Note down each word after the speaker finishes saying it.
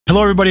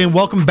Hello, everybody, and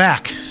welcome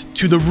back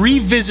to the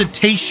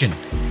revisitation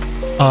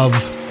of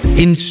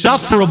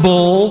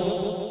Insufferable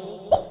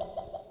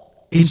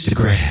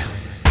Instagram.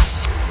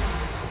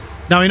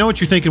 Now, I know what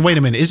you're thinking. Wait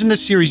a minute. Isn't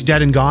this series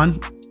dead and gone?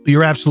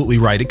 You're absolutely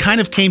right. It kind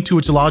of came to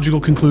its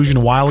logical conclusion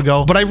a while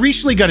ago, but I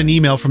recently got an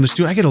email from the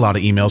student. I get a lot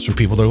of emails from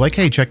people. They're like,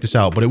 hey, check this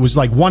out. But it was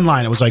like one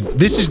line. It was like,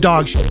 this is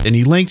dog shit. And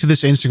he linked to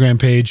this Instagram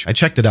page. I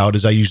checked it out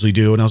as I usually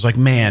do. And I was like,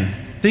 man,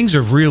 things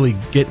are really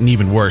getting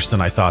even worse than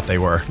I thought they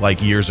were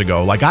like years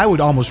ago. Like I would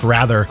almost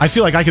rather, I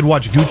feel like I could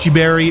watch Gucci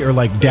Berry or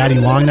like Daddy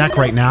Longneck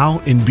right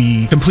now and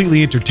be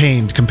completely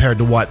entertained compared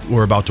to what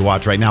we're about to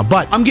watch right now.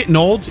 But I'm getting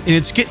old and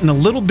it's getting a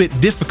little bit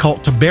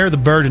difficult to bear the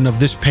burden of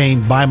this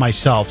pain by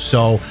myself.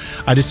 So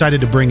I decided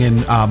to bring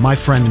in my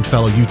friend and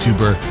fellow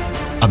YouTuber,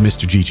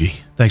 Mr. Gigi.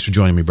 Thanks for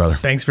joining me, brother.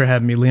 Thanks for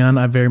having me, Leon.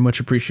 I very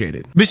much appreciate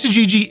it. Mr.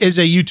 Gigi is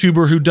a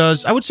YouTuber who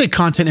does, I would say,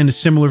 content in a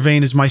similar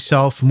vein as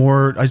myself.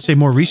 I'd say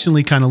more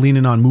recently, kind of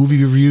leaning on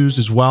movie reviews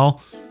as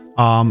well.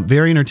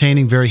 Very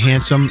entertaining, very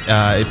handsome.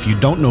 If you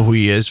don't know who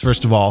he is,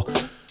 first of all,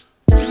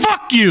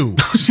 fuck you.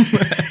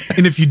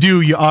 And if you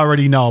do, you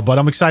already know. But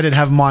I'm excited to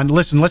have him on.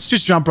 Listen, let's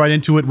just jump right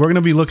into it. We're going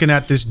to be looking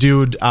at this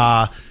dude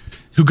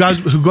who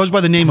goes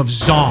by the name of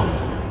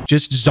Zhong.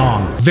 Just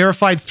Zhong.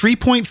 Verified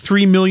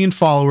 3.3 million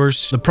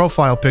followers. The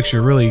profile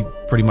picture really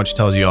pretty much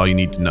tells you all you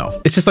need to know.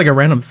 It's just like a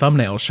random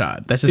thumbnail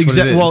shot. That's just what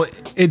it is. Well,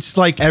 it's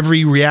like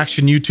every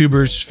reaction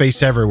YouTuber's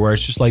face everywhere.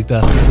 It's just like the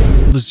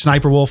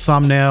Sniper Wolf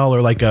thumbnail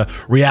or like a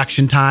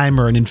reaction time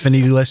or an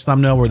Infinity List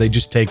thumbnail where they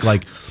just take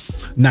like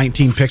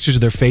 19 pictures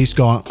of their face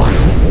going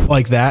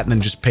like that and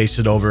then just paste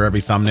it over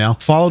every thumbnail.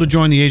 Follow to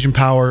join the Asian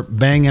Power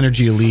Bang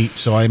Energy Elite.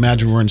 So I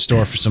imagine we're in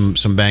store for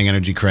some Bang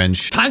Energy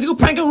cringe. Time to go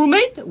prank a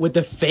roommate with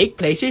the fake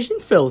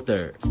PlayStation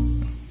filter.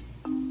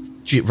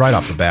 Gee, right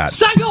off the bat.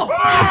 Psycho!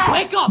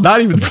 Wake up! Not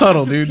even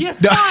subtle, dude.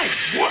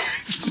 PS5! What?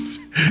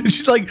 It's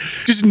just like,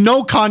 just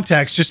no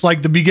context. Just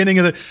like the beginning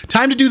of the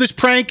time to do this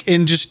prank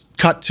and just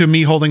cut to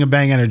me holding a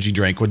Bang Energy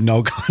drink with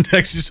no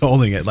context, just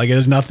holding it. Like it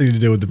has nothing to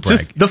do with the prank.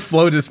 Just the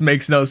flow just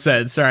makes no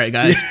sense. All right,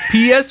 guys.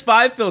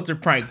 PS5 filter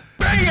prank.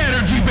 Bang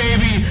Energy,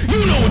 baby!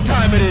 You know what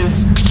time it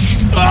is.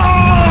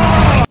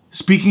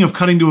 Speaking of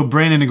cutting to a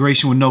brand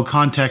integration with no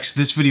context,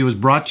 this video is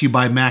brought to you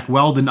by Mack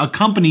Weldon, a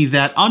company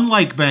that,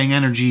 unlike Bang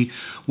Energy,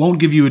 won't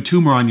give you a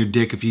tumor on your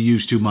dick if you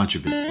use too much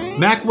of it.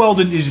 Mack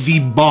Weldon is the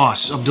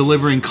boss of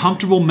delivering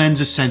comfortable men's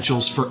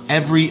essentials for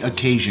every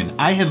occasion.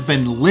 I have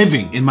been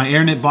living in my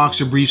AirKnit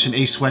boxer briefs and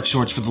Ace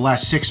sweatshorts for the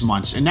last 6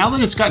 months, and now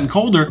that it's gotten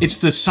colder, it's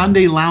the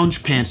Sunday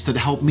lounge pants that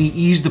help me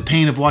ease the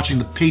pain of watching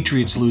the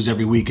Patriots lose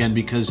every weekend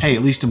because, hey,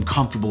 at least I'm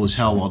comfortable as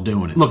hell while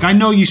doing it. Look, I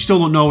know you still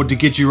don't know what to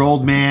get your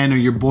old man or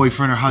your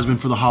boyfriend or husband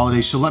for the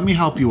holidays, so let me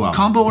help you out.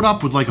 Combo it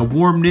up with like a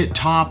warm knit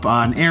top,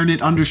 an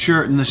AirKnit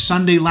undershirt, and the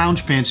Sunday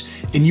lounge pants,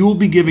 and you will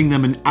be giving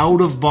them an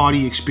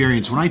out-of-body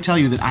experience. When I tell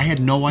you that I had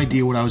no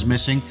idea what I was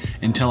missing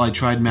until I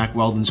tried Mack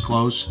Weldon's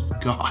clothes,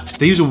 God.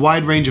 They use a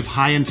wide range of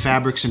high-end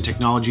fabrics and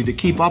technology that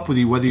keep up with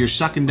you whether you're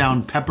sucking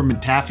down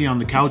peppermint taffy on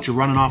the couch or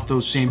running off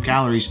those same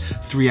calories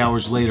 3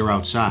 hours later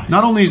outside.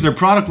 Not only is their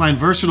product line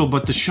versatile,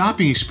 but the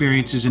shopping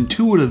experience is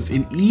intuitive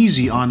and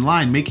easy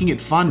online, making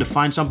it fun to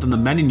find something the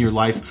men in your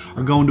life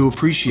are going to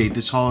appreciate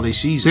this holiday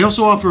season. They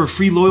also offer a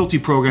free loyalty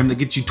program that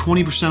gets you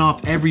 20%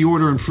 off every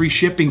order and free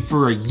shipping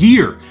for a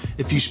year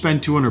if you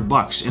spend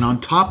 $200. And on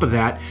top of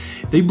that,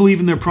 they believe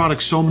in their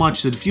products so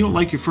much that if you don't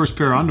like your first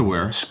pair of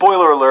underwear,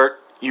 spoiler alert,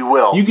 you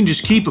will. You can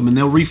just keep them and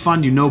they'll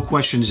refund you, no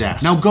questions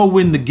asked. Now go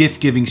win the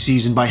gift-giving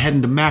season by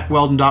heading to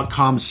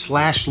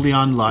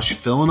MackWeldon.com/LeonLush,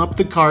 filling up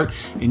the cart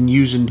and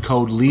using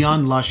code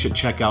LeonLush at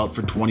checkout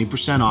for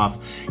 20% off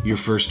your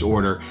first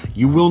order.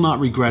 You will not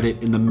regret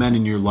it and the men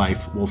in your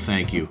life will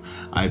thank you.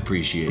 I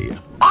appreciate you.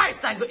 Alright,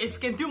 Sango, if you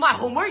can do my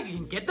homework, you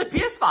can get the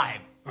PS5.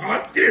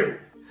 Thank you.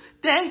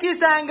 Thank you,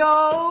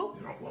 Sango.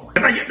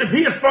 Can I get the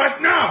PS5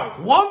 now?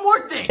 One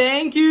more thing.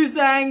 Thank you,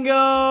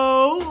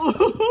 Sango.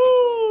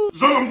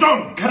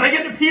 Zhong, can I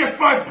get the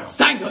PS5 now?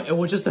 Sango, it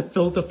was just a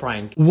filter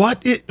prank.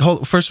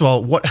 First of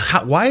all,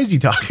 why is he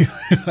talking?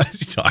 Why is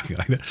he talking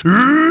like that?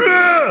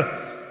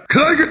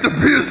 Can I get the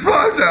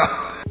PS5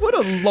 now? What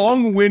a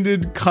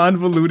long-winded,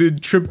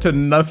 convoluted trip to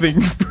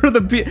nothing for the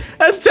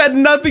that had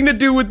nothing to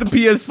do with the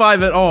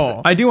PS5 at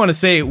all. I do want to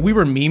say we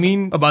were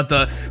memeing about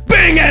the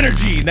Bang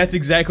Energy, and that's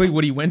exactly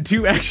what he went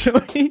to,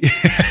 actually.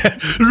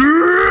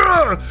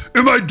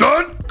 Am I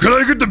done? Can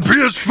I get the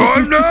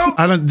PS5 now?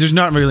 There's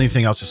not really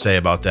anything else to say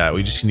about that.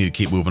 We just need to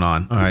keep moving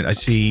on. All right, I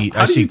see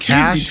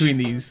cash between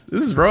these.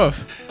 This is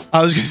rough.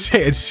 I was gonna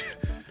say there's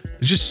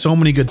just so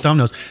many good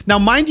thumbnails. Now,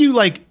 mind you,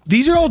 like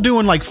these are all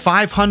doing like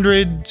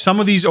 500. Some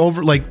of these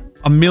over like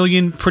 1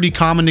 million. Pretty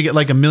common to get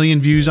like 1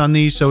 million views on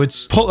these. So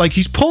it's like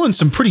he's pulling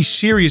some pretty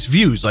serious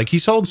views. Like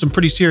he's holding some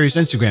pretty serious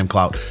Instagram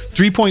clout.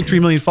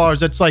 3.3 million followers.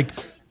 That's like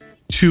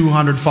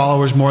 200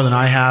 followers more than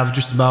I have,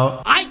 just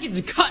about. I get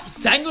to cut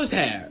Sango's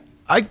hair.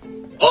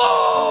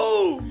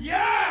 Oh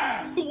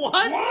yeah.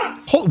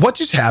 What? What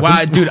just happened?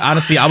 Wow, dude.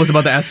 Honestly, I was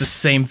about to ask the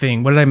same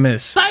thing. What did I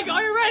miss? Sango,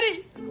 are you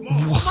ready?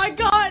 Oh my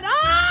God!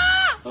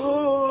 Ah!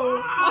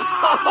 Oh.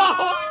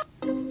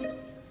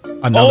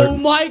 Another. Oh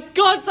my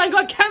god, Sango,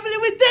 I can't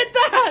believe we did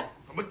that!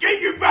 I'm gonna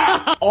get you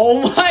back!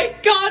 Oh my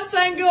god,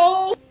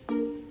 Sango!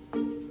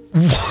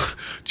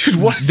 Dude,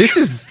 what? This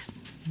is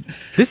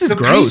The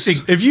gross.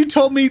 pacing. If you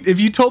told me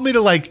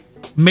to like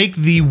make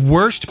the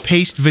worst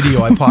paced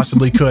video I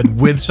possibly could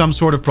with some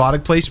sort of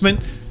product placement,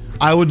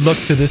 I would look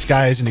to this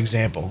guy as an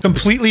example.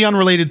 Completely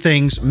unrelated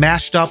things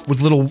mashed up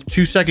with little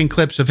 2-second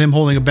clips of him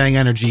holding a Bang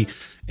Energy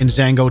and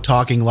Zango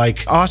talking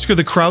like Oscar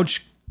the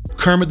Grouch,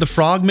 Kermit the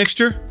Frog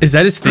mixture. Is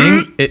that his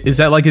thing? Is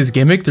that like his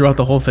gimmick throughout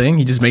the whole thing?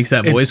 He just makes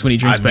that voice when he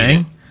drinks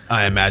Bang?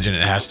 I imagine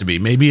it has to be.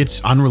 Maybe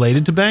it's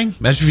unrelated to Bang.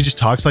 Imagine if he just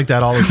talks like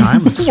that all the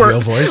time. It's his real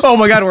voice. Oh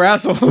my god, we're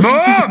assholes.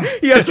 Mom!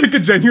 He has like a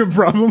genuine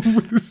problem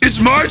with this. It's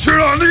my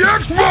turn on the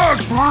Xbox!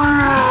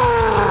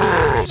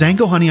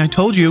 Zango, honey, I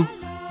told you.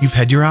 You've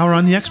had your hour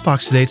on the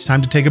Xbox today. It's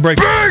time to take a break.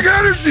 Bang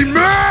Energy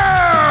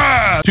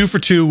man! 2 for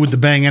 2 with the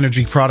Bang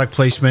Energy product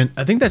placement.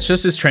 I think that's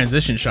just his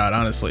transition shot,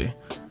 honestly.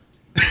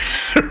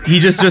 He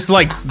just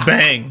like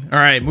bang. All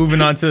right,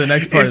 moving on to the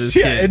next part of this.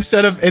 Yeah,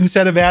 instead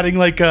of adding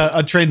like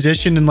a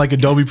transition in like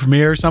Adobe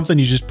Premiere or something,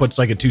 you just puts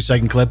like a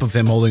 2-second clip of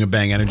him holding a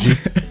Bang Energy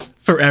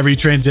for every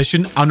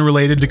transition,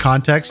 unrelated to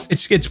context.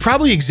 It's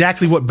probably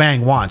exactly what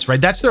Bang wants, right?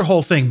 That's their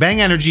whole thing.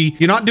 Bang Energy,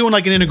 you're not doing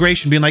like an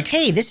integration being like,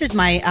 hey, Hey, this is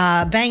my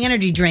Bang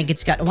Energy drink.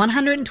 It's got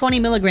 120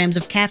 milligrams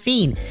of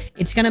caffeine.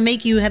 It's gonna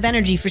make you have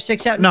energy for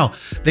 6 hours. no,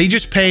 they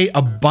just pay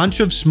a bunch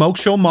of smoke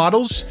show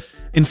models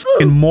and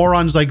fucking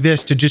morons like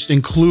this to just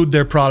include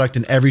their product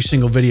in every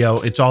single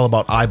video. It's all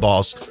about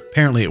eyeballs.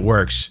 Apparently it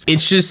works.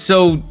 It's just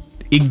so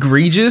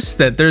egregious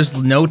that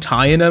there's no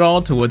tie-in at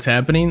all to what's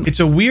happening. It's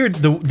a weird,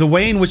 the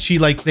way in which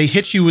they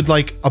hit you with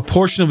like a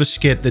portion of a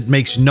skit that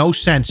makes no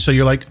sense. So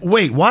you're like,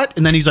 wait, what?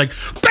 And then he's like,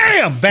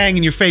 bam, bang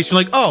in your face.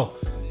 You're like, oh.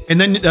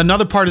 And then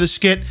another part of the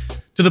skit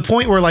to the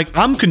point where like,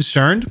 I'm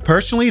concerned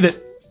personally that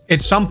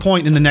at some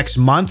point in the next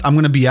month, I'm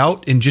going to be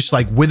out and just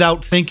like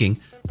without thinking,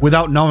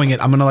 without knowing it,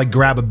 I'm going to like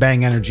grab a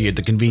Bang Energy at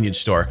the convenience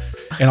store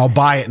and I'll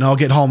buy it and I'll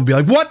get home and be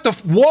like, what the,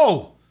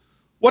 whoa,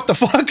 what the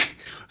fuck?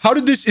 How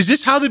did this, is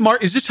this how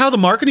the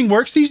marketing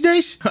works these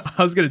days?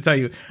 I was gonna tell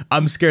you,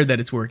 I'm scared that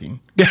it's working.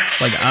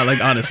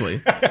 like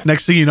honestly.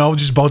 Next thing you know,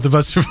 just both of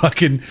us are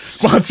fucking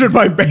Sponsored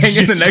by Bang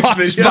in the next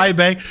sponsored video. by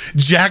Bang,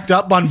 jacked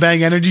up on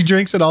Bang Energy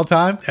drinks at all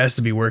time. It has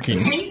to be working.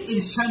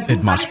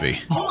 It must be.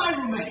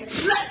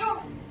 Let's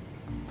go!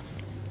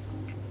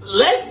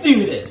 Let's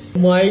do this!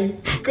 Oh my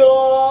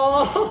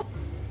god!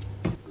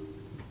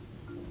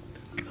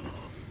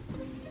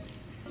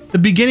 The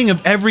beginning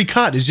of every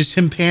cut is just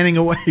him panning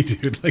away,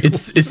 dude. Like, It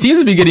seems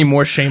to be getting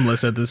more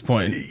shameless at this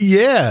point.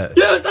 yeah.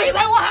 Yo, Sango,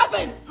 what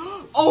happened?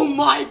 Oh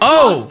my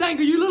Oh. god,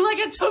 Sango, you look like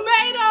a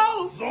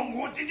tomato! Zhong,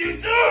 what did you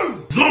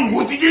do? Zhong,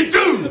 what did you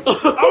do?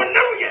 I would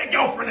never get a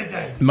girlfriend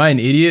again! Am I an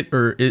idiot,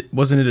 or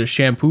wasn't it a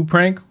shampoo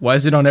prank? Why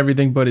is it on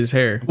everything but his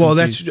hair? Well,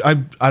 that's I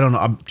don't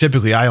know.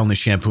 Typically, I only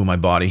shampoo my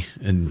body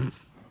and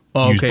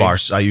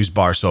use I use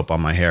bar soap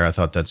on my hair. I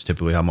thought that's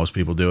typically how most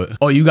people do it.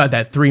 Oh, you got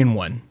that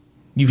 3-in-1.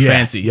 You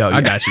fancy. Yeah, I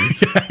yeah. got you.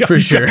 For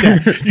sure.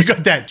 You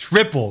got that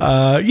triple.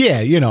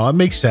 Yeah, you know, it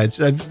makes sense.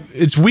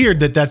 It's weird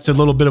that that's a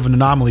little bit of an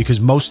anomaly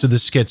because most of the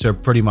skits are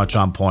pretty much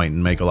on point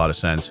and make a lot of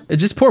sense. It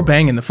just pour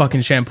Bang in the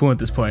fucking shampoo at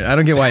this point. I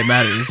don't get why it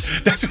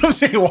matters. That's what I'm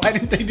saying. Why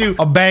didn't they do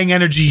a Bang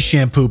Energy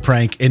shampoo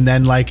prank and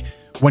then like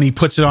when he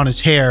puts it on his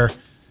hair,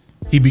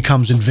 he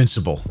becomes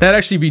invincible? That'd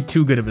actually be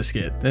too good of a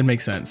skit. That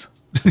makes sense.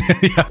 Move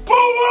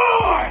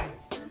on!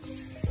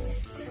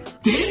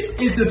 This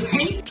is a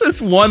paint.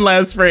 Just one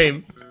last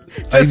frame.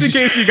 Just in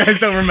case you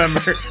guys don't remember.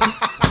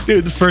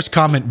 Dude, the first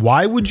comment,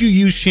 why would you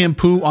use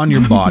shampoo on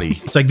your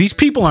body? It's like, these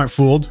people aren't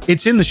fooled.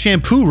 It's in the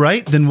shampoo,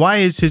 right? Then why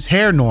is his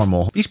hair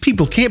normal? These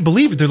people can't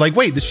believe it. They're like,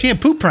 wait, the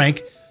shampoo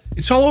prank,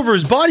 it's all over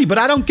his body, but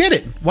I don't get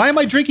it. Why am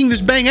I drinking this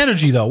Bang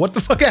Energy, though? What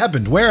the fuck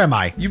happened? Where am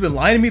I? You've been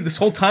lying to me this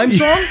whole time,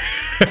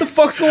 Zhong? What the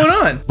fuck's going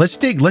on? Let's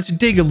dig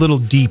a little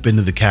deep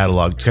into the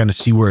catalog to kind of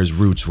see where his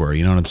roots were.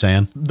 You know what I'm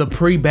saying? The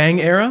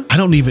pre-Bang era? I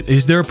don't even,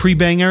 is there a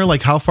pre-Bang era?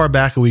 Like, how far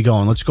back are we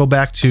going? Let's go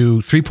back to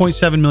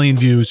 3.7 million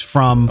views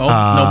from... Oh,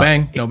 no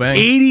Bang, no Bang.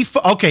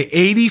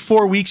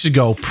 84 weeks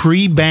ago,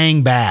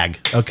 pre-Bang bag.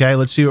 Okay,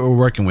 let's see what we're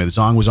working with.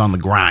 Zhong was on the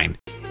grind.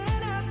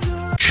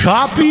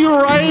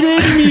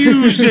 Copyrighted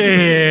music,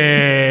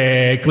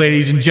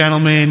 ladies and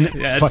gentlemen.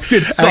 Yeah, it's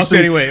good stuff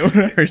anyway.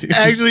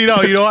 Actually,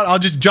 no, you know what? I'll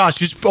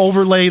just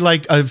overlay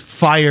like a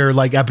fire,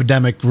 like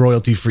epidemic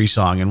royalty-free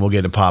song and we'll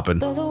get it popping.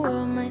 Though the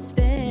world might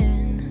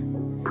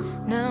spin,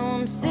 now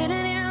I'm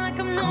sitting here like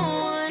I'm no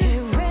one.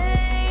 It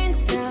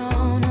rains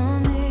down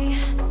on me.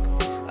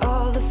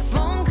 All the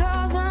phone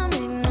calls I'm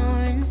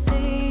ignoring,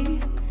 see.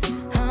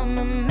 I'm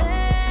a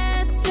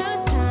mess,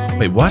 just trying to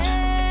Wait, what?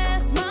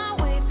 guess my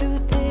way through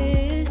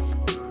this.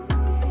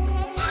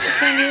 Just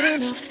don't get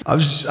enough. I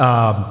was just,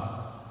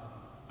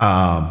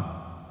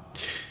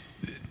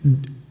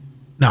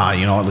 nah,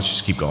 you know what? Let's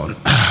just keep going.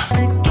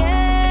 Trying to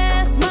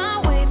guess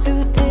my way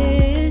through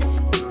this.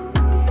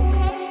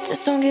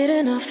 Just don't get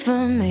enough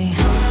of me.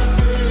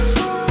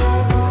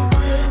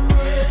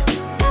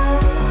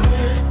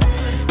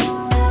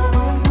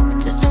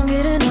 Just don't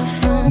get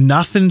enough of me.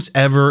 Nothing's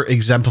ever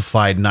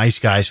exemplified nice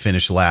guys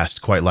finish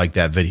last quite like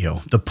that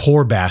video. The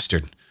poor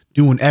bastard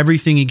doing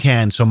everything he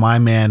can so my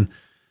man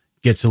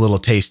gets a little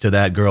taste of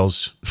that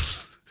girl's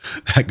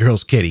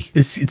kitty.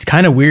 It's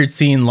kind of weird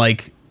seeing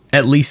like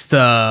at least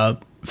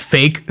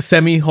fake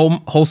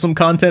semi-wholesome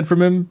content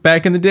from him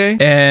back in the day.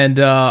 And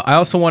I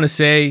also want to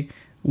say,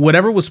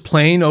 whatever was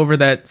playing over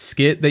that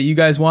skit that you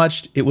guys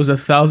watched, it was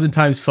 1,000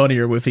 times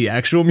funnier with the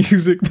actual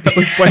music that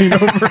was playing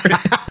over it.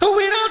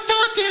 We don't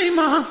talk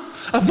anymore.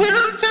 We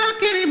don't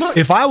talk anymore.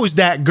 If I was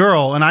that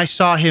girl and I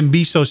saw him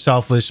be so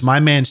selfless, my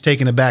man's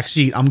taking a back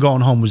seat, I'm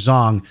going home with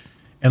Zhong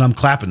and I'm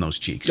clapping those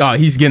cheeks. Oh,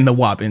 he's getting the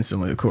whop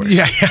instantly, of course.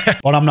 Yeah.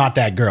 But I'm not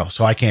that girl,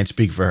 so I can't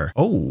speak for her.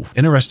 Oh,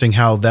 interesting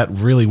how that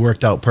really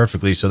worked out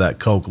perfectly so that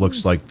Coke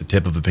looks like the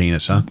tip of a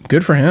penis, huh?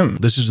 Good for him.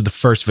 This is the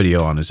first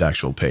video on his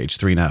actual page.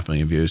 3.5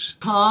 million views.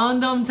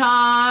 Condom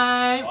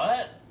time.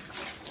 What?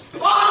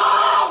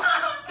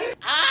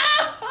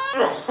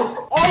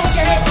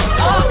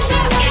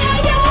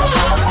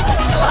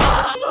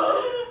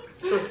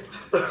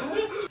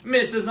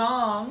 Mrs.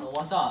 Zhong.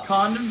 What's up?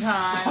 Condom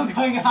time. I'm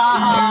going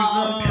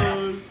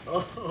out.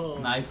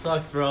 Nice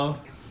socks, bro.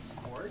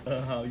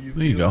 There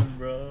you go.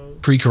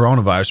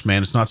 Pre-coronavirus,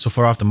 man. It's not so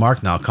far off the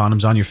mark now.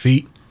 Condoms on your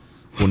feet.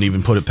 Wouldn't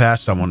even put it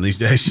past someone these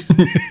days.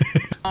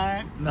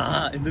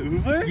 Nah, in the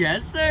Uber?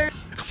 Yes, sir.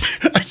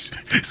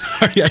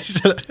 Sorry,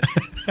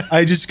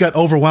 I just got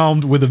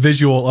overwhelmed with a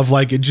visual of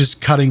like it just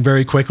cutting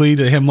very quickly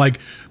to him like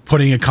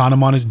putting a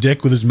condom on his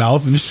dick with his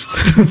mouth and just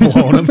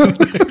blowing him.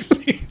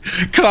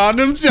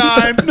 Condom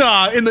time.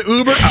 Nah, in the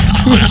Uber.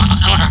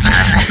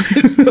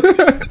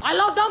 I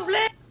love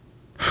dumplings.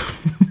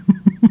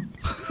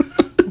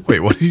 Wait,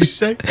 what did you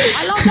say?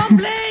 I love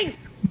dumplings.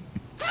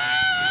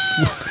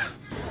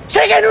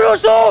 Chicken noodle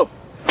soup.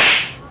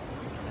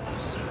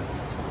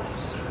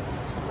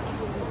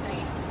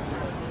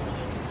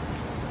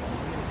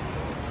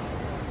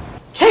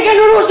 Chicken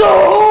noodle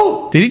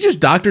soup. Did he just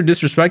doctor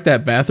disrespect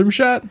that bathroom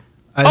shot?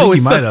 I think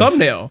it's he might the have.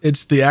 thumbnail.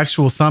 It's the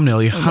actual thumbnail.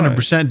 He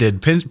 100% did.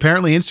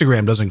 Apparently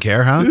Instagram doesn't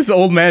care, huh? This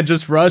old man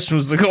just rushed and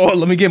was like, oh,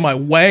 let me get my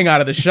wang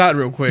out of the shot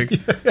real quick.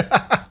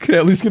 Could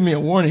at least give me a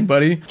warning,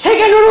 buddy.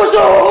 Chicken noodle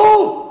soup.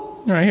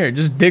 All right, here,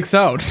 just dicks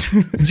out.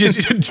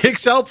 Just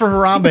dicks out for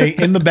Harambe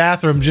in the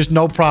bathroom. Just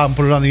no problem.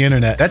 Put it on the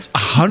internet. That's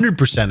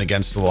 100%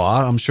 against the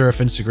law. I'm sure if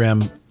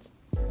Instagram...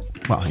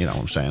 Well, you know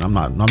what I'm saying. I'm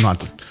not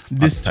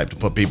the type to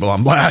put people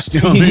on blast.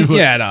 You know what I mean?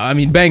 Yeah, no. I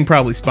mean, Bang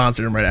probably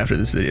sponsored him right after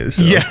this video.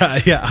 So. Yeah,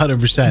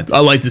 100%. I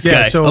like this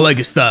guy. So, I like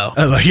his style.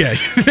 Yeah,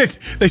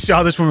 they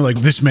saw this one. Were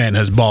like, this man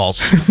has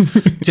balls.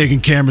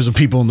 Taking cameras of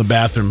people in the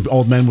bathroom,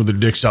 old men with their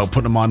dicks out,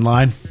 putting them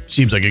online.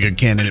 Seems like a good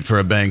candidate for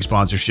a Bang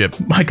sponsorship.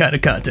 My kind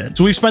of content.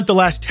 So we've spent the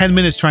last 10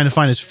 minutes trying to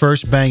find his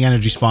first Bang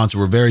Energy sponsor.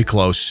 We're very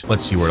close.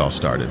 Let's see where it all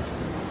started.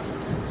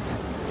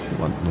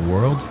 What in the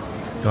world?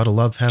 Gotta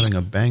love having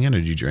a Bang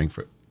Energy drink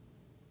for...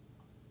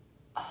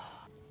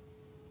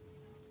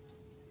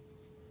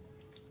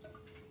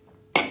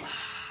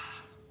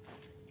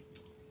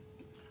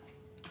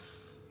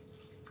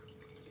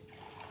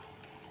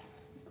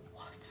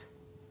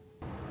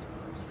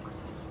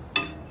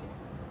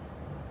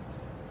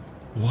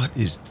 What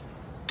is...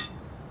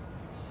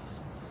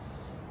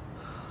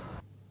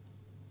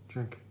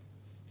 Drink.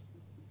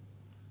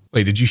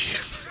 Wait, did you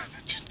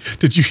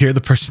hear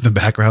the person in the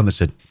background that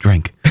said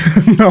drink?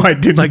 No, I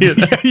didn't hear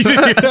that. Yeah, you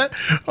didn't hear that?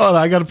 Oh, no,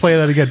 I got to play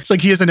that again. It's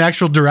like he has an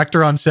actual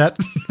director on set.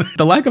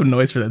 The lack of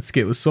noise for that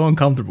skit was so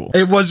uncomfortable.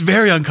 It was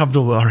very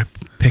uncomfortable. All right,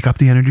 pick up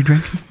the energy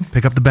drink,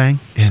 pick up the Bang,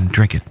 and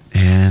drink it.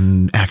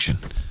 And action.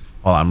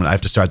 Hold on, I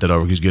have to start that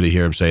over because it's good to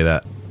hear him say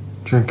that.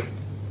 Drink.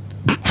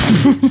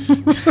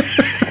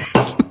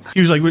 He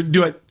was like,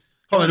 do it.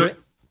 Hold on, do it.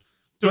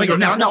 Do I go,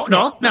 no.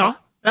 All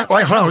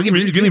right, hold on, give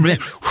me a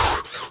minute.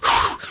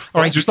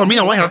 All right, just let me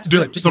know I have to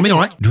do it. Just let me know,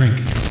 all right? Drink.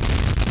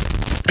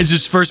 It's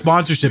his first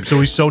sponsorship, so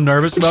he's so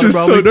nervous about it, Just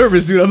probably. so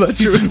nervous, dude. I'm not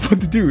sure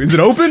what to do. Is it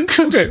open?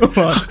 Okay, hold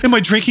on. Am I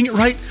drinking it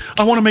right?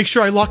 I want to make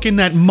sure I lock in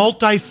that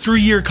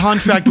multi-3-year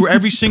contract where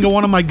every single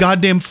one of my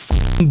goddamn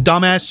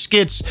dumbass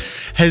skits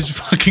has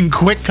fucking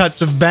quick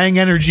cuts of Bang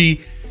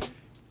Energy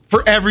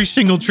for every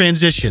single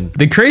transition.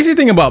 The crazy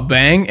thing about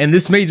Bang, and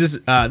this might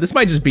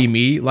just be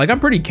me, like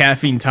I'm pretty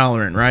caffeine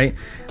tolerant, right?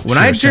 When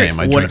I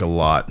drink a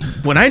lot.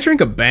 When I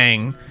drink a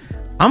Bang,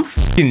 I'm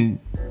fucking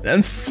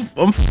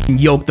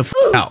yoked the f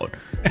out.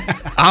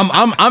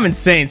 I'm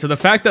insane. So the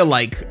fact that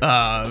like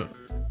I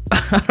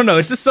don't know,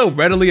 it's just so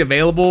readily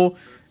available,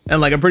 and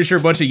like I'm pretty sure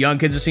a bunch of young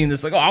kids are seeing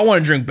this like, oh, I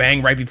want to drink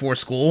Bang right before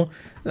school.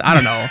 I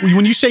don't know.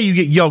 When you say you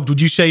get yoked,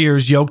 would you say you're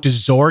as yoked as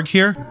Zorg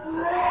here?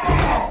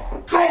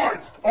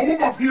 Guys, I want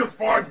my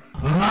PS5.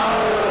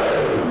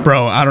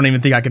 Bro, I don't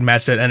even think I could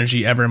match that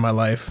energy ever in my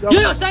life. Yo,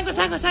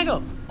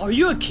 Sango. Are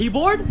you a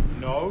keyboard?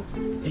 No.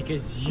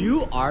 Because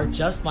you are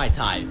just my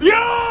type.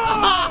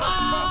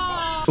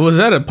 Was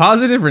that a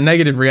positive or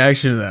negative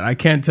reaction to that? I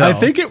can't tell. I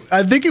think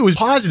it was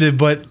positive,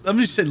 but let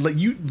me just say, like,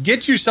 you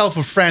get yourself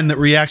a friend that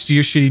reacts to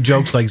your shitty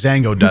jokes like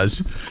Zango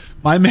does.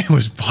 My man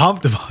was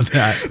pumped about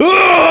that.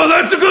 Oh,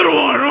 that's a good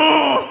one.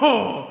 Oh.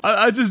 whoa.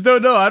 I just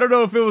don't know. I don't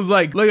know if it was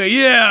like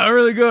yeah,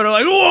 really good, or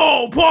like,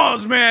 whoa,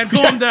 pause, man,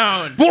 calm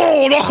down.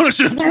 Whoa, on.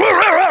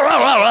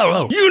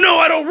 You know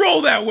I don't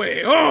roll that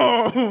way.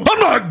 Oh. I'm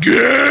not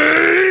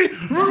gay.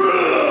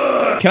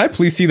 Can I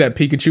please see that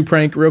Pikachu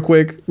prank real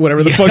quick?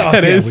 Whatever the fuck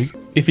that is.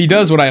 If he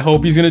does what I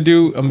hope he's gonna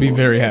do, I'm gonna be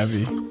very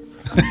happy.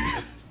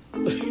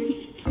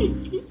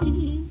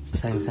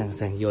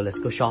 Sang, yo, let's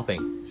go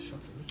shopping.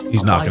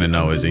 He's not gonna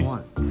know, is he?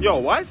 Yo,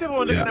 why is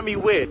everyone looking at me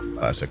weird?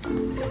 Classic.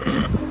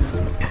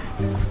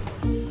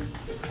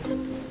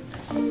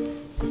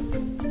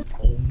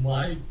 Oh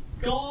my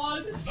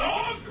god!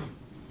 Zhong!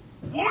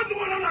 What's the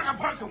one on like a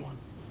Pokemon?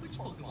 Which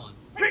Pokemon?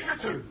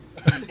 Pikachu!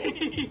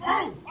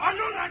 Oh, I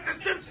don't like the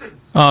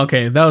Simpsons! Oh,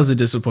 okay, that was a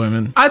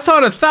disappointment. I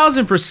thought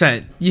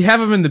 1000% you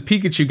have him in the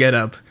Pikachu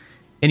getup,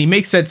 and he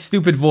makes that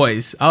stupid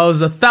voice. I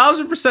was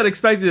 1000%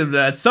 expecting him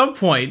to at some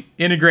point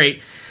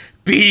integrate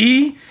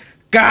Pikachu.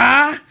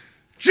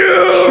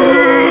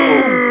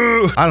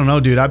 I don't know,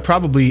 dude. I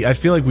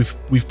feel like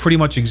we've pretty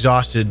much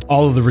exhausted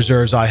all of the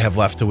reserves I have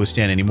left to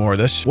withstand any more of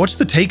this. What's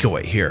the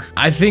takeaway here?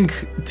 I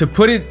think to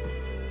put it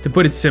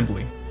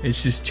simply,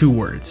 it's just 2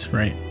 words,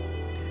 right?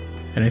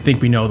 And I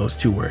think we know those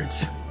 2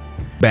 words.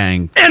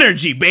 Bang.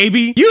 Energy,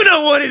 baby. You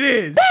know what it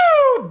is.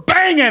 Woo!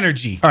 Bang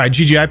energy. All right,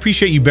 Gigi, I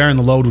appreciate you bearing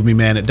the load with me,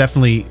 man. It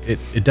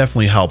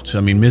definitely helped.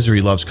 I mean,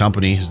 misery loves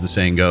company, as the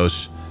saying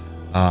goes.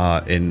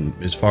 And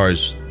as far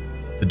as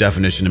the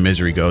definition of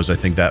misery goes, I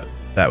think that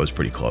was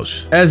pretty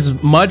close.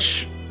 As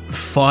much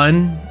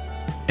fun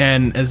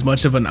and as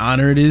much of an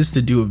honor it is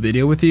to do a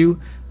video with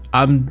you,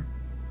 I'm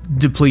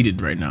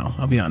depleted right now,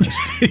 I'll be honest.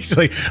 He's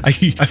like,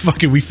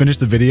 we finished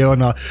the video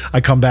and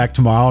I come back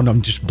tomorrow and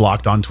I'm just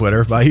blocked on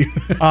Twitter by you.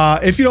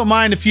 If you don't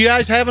mind, if you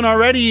guys haven't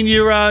already and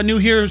you're new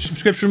here,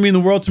 subscription would mean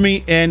the world to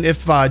me. And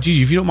if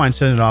Gigi, if you don't mind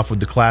sending it off with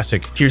the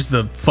classic. Here's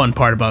the fun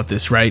part about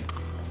this, right?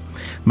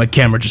 My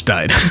camera just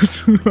died.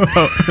 So,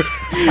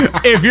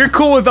 if you're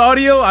cool with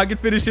audio, I can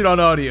finish it on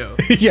audio.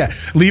 Yeah,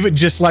 leave it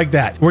just like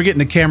that. We're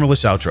getting a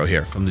cameraless outro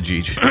here from the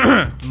Gigi.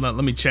 Let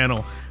me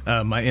channel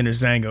my inner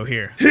Zango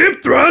here.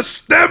 Hip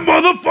thrust that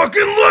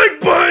motherfucking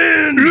like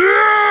button!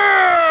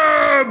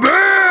 Yeah,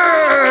 baby!